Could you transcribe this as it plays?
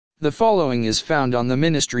The following is found on the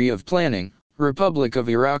Ministry of Planning, Republic of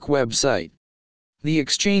Iraq website. The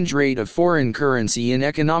exchange rate of foreign currency in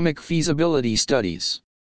economic feasibility studies.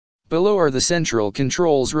 Below are the central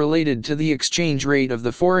controls related to the exchange rate of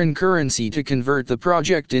the foreign currency to convert the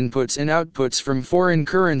project inputs and outputs from foreign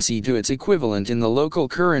currency to its equivalent in the local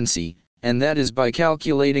currency, and that is by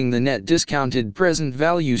calculating the net discounted present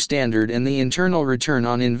value standard and the internal return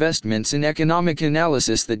on investments in economic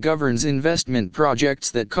analysis that governs investment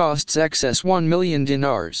projects that costs excess 1 million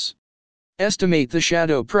dinars. Estimate the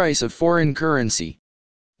shadow price of foreign currency.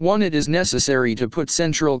 1. It is necessary to put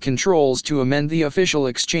central controls to amend the official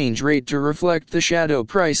exchange rate to reflect the shadow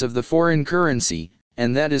price of the foreign currency,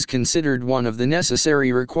 and that is considered one of the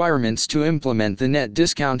necessary requirements to implement the net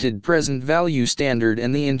discounted present value standard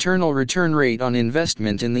and the internal return rate on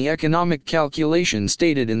investment in the economic calculation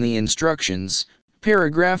stated in the instructions,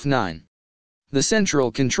 paragraph 9. The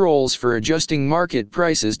central controls for adjusting market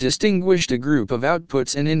prices distinguished a group of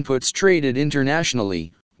outputs and inputs traded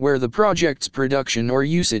internationally, where the project's production or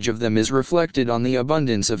usage of them is reflected on the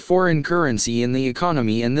abundance of foreign currency in the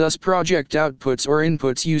economy, and thus project outputs or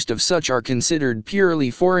inputs used of such are considered purely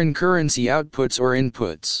foreign currency outputs or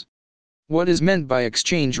inputs. What is meant by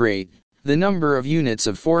exchange rate? The number of units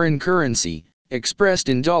of foreign currency, expressed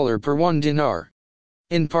in dollar per 1 dinar.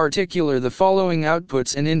 In particular, the following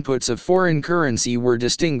outputs and inputs of foreign currency were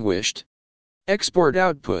distinguished. Export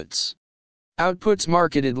outputs. Outputs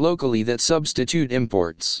marketed locally that substitute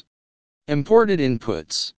imports. Imported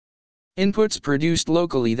inputs. Inputs produced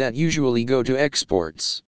locally that usually go to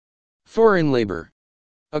exports. Foreign labor.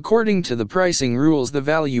 According to the pricing rules, the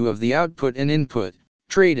value of the output and input,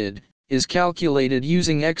 traded, is calculated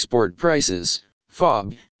using export prices,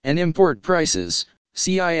 FOB, and import prices,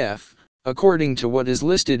 CIF, according to what is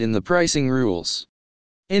listed in the pricing rules.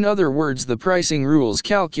 In other words, the pricing rules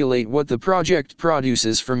calculate what the project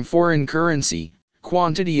produces from foreign currency,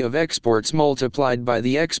 quantity of exports multiplied by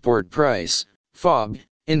the export price, FOB,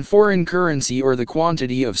 in foreign currency, or the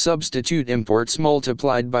quantity of substitute imports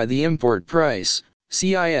multiplied by the import price,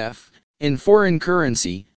 CIF, in foreign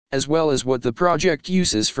currency, as well as what the project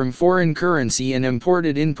uses from foreign currency and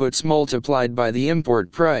imported inputs multiplied by the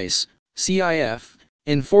import price, CIF,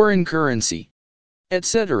 in foreign currency,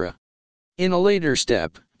 etc. In a later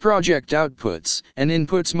step, project outputs and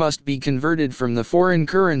inputs must be converted from the foreign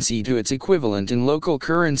currency to its equivalent in local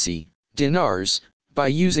currency, dinars, by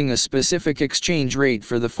using a specific exchange rate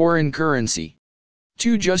for the foreign currency.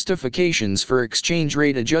 2. Justifications for exchange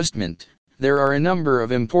rate adjustment. There are a number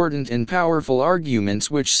of important and powerful arguments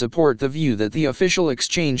which support the view that the official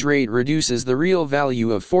exchange rate reduces the real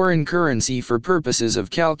value of foreign currency for purposes of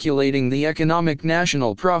calculating the economic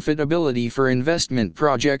national profitability for investment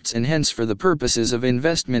projects and hence for the purposes of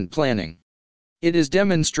investment planning. It is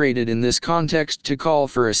demonstrated in this context to call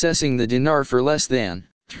for assessing the dinar for less than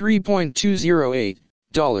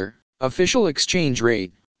 $3.208 official exchange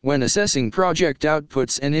rate when assessing project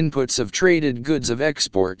outputs and inputs of traded goods of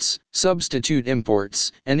exports, substitute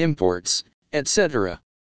imports, and imports, etc.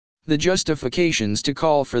 The justifications to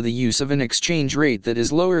call for the use of an exchange rate that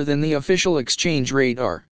is lower than the official exchange rate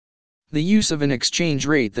are: the use of an exchange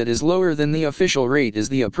rate that is lower than the official rate is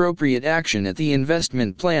the appropriate action at the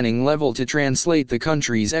investment planning level to translate the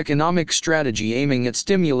country's economic strategy aiming at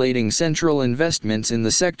stimulating central investments in the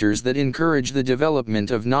sectors that encourage the development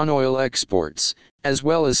of non-oil exports, as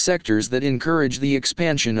well as sectors that encourage the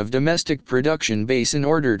expansion of domestic production base in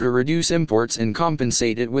order to reduce imports and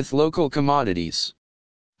compensate it with local commodities.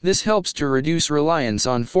 This helps to reduce reliance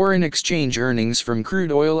on foreign exchange earnings from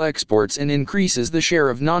crude oil exports and increases the share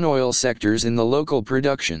of non-oil sectors in the local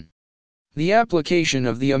production. The application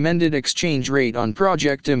of the amended exchange rate on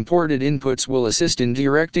project imported inputs will assist in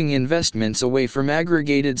directing investments away from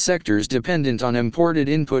aggregated sectors dependent on imported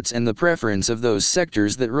inputs and the preference of those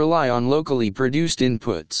sectors that rely on locally produced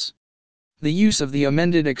inputs. The use of the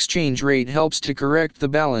amended exchange rate helps to correct the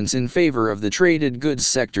balance in favor of the traded goods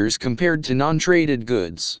sectors compared to non-traded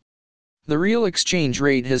goods. The real exchange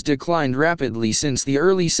rate has declined rapidly since the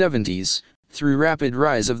early 70s, through rapid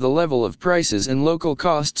rise of the level of prices and local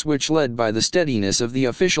costs, which led by the steadiness of the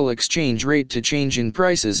official exchange rate to change in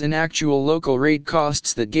prices and actual local rate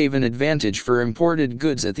costs that gave an advantage for imported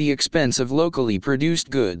goods at the expense of locally produced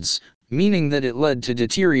goods, meaning that it led to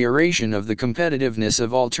deterioration of the competitiveness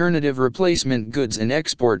of alternative replacement goods and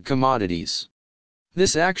export commodities.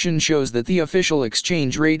 This action shows that the official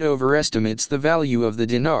exchange rate overestimates the value of the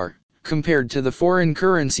dinar, compared to the foreign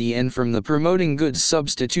currency, and from the promoting goods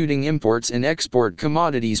substituting imports and export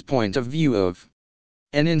commodities point of view of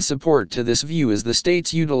and in support to this view is the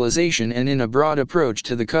state's utilization and in a broad approach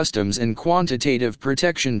to the customs and quantitative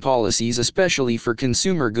protection policies especially for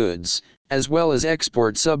consumer goods, as well as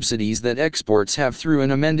export subsidies that exports have through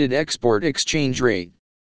an amended export exchange rate.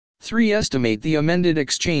 3. Estimate the amended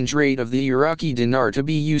exchange rate of the Iraqi dinar to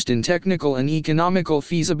be used in technical and economical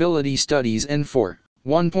feasibility studies and 4.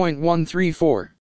 1.134.